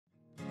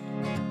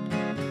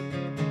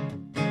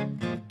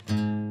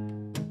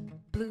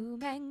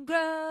and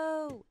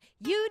grow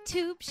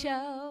YouTube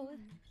show.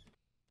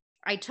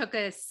 I took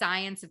a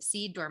science of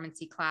seed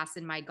dormancy class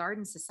in my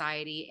garden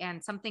society.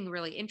 And something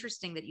really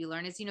interesting that you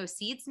learn is,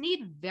 seeds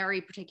need very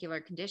particular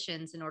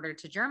conditions in order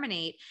to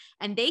germinate,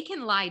 and they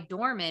can lie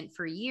dormant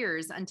for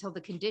years until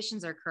the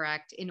conditions are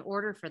correct in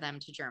order for them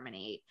to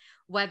germinate.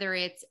 Whether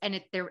it's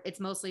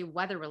mostly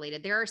weather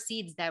related. There are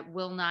seeds that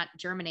will not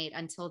germinate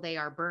until they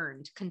are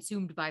burned,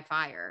 consumed by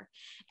fire.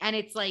 And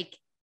it's like,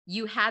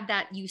 you had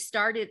that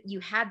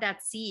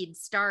seed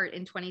start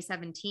in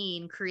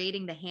 2017,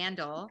 creating the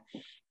handle.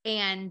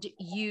 And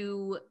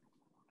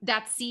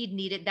that seed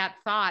needed that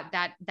thought,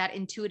 that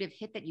intuitive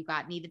hit that you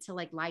got needed to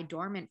like lie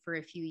dormant for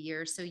a few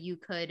years so you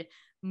could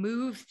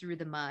move through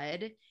the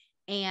mud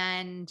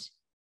and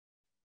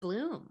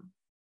bloom.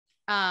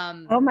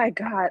 Oh my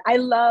God. I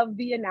love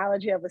the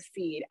analogy of a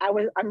seed.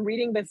 I'm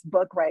reading this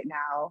book right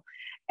now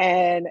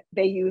and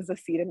they use a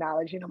seed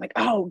analogy. And I'm like,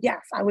 oh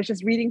yes, I was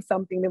just reading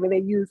something where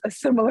they use a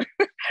similar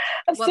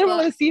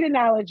seed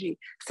analogy.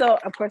 So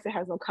of course it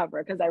has no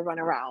cover because I run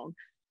around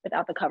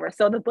without the cover.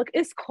 So the book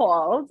is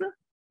called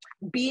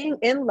Being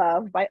in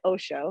Love by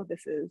Osho.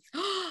 This is,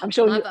 I'm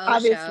showing you,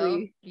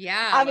 obviously.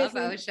 Yeah, obviously,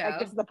 love Osho. Like,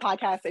 this is the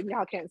podcast and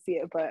y'all can't see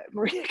it, but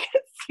Maria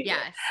can see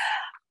yes.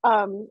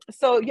 it.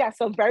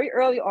 So very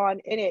early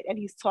on in it, and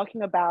he's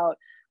talking about,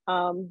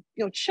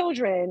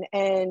 children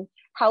and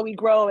how we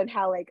grow and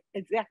how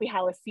exactly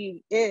how a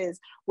seed is,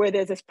 where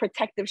there's this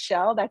protective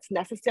shell that's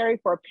necessary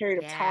for a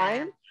period of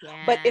time.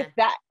 Yeah. But if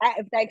the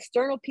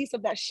external piece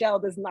of that shell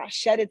does not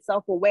shed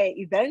itself away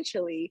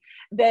eventually,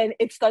 then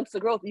it stunts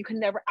the growth. You can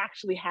never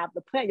actually have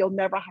the plant. You'll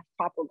never have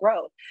proper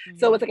growth. Mm-hmm.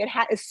 So it's like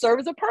it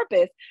serves a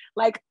purpose.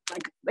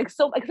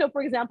 So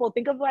for example,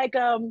 think of like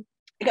an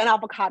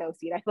avocado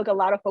seed. I feel like a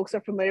lot of folks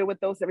are familiar with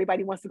those.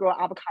 Everybody wants to grow an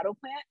avocado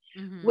plant.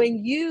 Mm-hmm.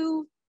 When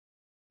you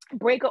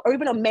or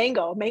even a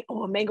mango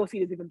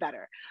seed is even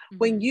better. Mm-hmm.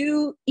 When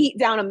you eat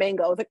down a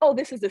mango, it's like, oh,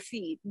 this is a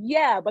seed.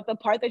 Yeah, but the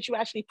part that you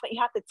actually plant,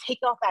 you have to take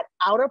off that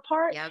outer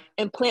part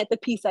and plant the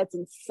piece that's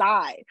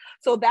inside.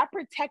 So that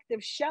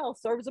protective shell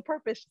serves a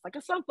purpose, just like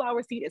a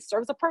sunflower seed. It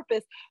serves a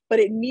purpose, but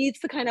it needs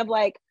to kind of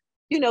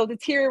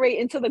deteriorate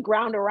into the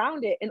ground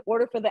around it in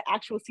order for the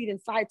actual seed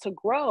inside to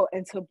grow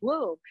and to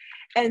bloom.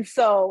 And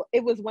so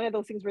it was one of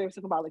those things where we were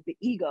talking about like the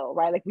ego,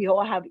 right? Like we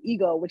all have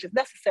ego, which is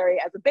necessary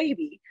as a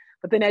baby.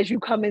 But then as you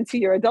come into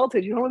your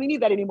adulthood, you don't really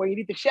need that anymore. You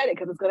need to shed it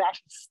because it's going to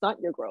actually stunt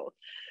your growth.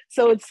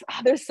 So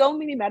there's so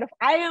many metaphors.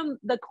 I am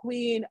the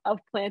queen of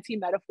planting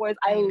metaphors.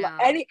 I love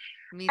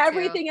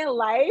everything in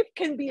life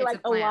can be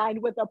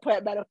aligned with a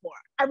plant metaphor.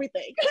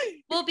 Everything.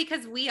 Well,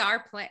 because we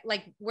are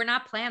we're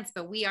not plants,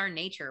 but we are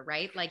nature,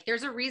 right? Like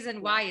there's a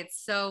reason why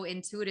it's so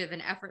intuitive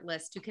and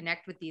effortless to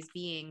connect with these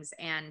beings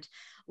and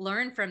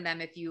learn from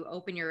them if you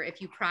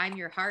prime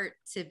your heart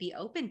to be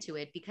open to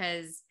it,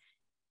 because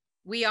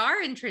we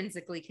are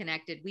intrinsically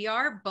connected. We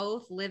are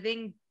both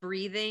living,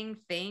 breathing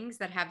things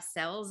that have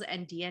cells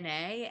and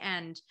DNA.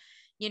 And,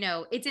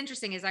 it's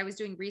interesting, as I was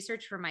doing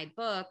research for my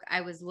book,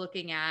 I was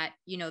looking at,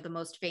 the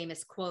most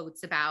famous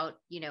quotes about,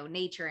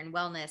 nature and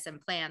wellness and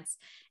plants.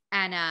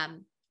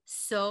 And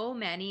so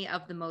many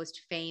of the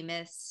most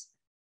famous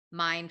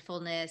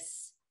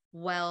mindfulness,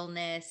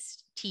 wellness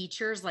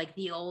teachers, like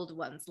the old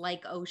ones,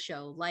 like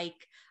Osho,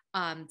 like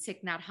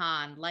Thich Nhat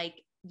Hanh,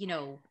 like,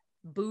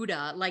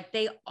 Buddha, like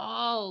they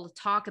all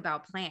talk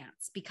about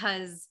plants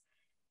because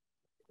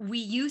we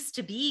used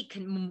to be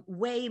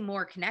way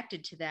more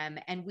connected to them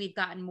and we've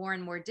gotten more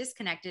and more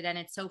disconnected. And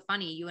it's so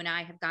funny. You and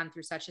I have gone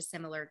through such a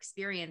similar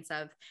experience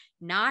of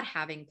not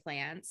having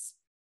plants,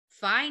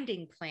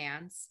 finding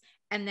plants,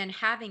 and then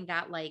having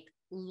that like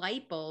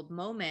light bulb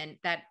moment,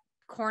 that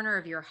corner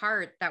of your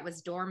heart that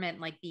was dormant,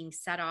 like being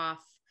set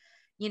off,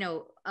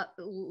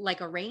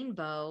 like a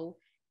rainbow,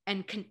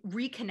 and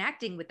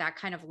reconnecting with that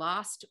kind of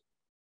lost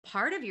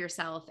part of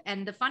yourself.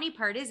 And the funny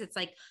part is, it's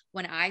like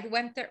when I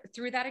went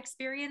through that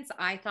experience,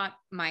 I thought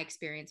my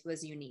experience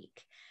was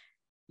unique.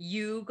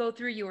 You go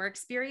through your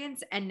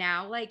experience, and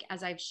now, like,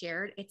 as I've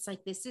shared, it's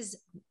like, this is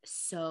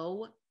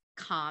so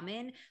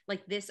common.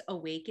 Like this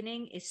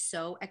awakening is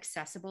so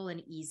accessible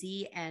and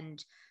easy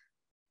and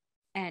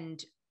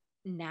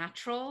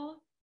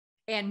natural.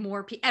 And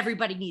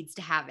everybody needs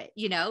to have it,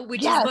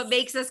 which is what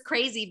makes us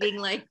crazy, being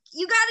like,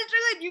 you got to do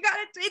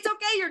it. It's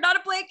okay. You're not a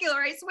plant killer.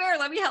 I swear.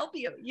 Let me help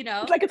you,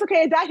 It's like, it's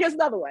okay. Here's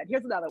another one.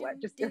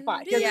 Just, you're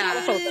fine. Here's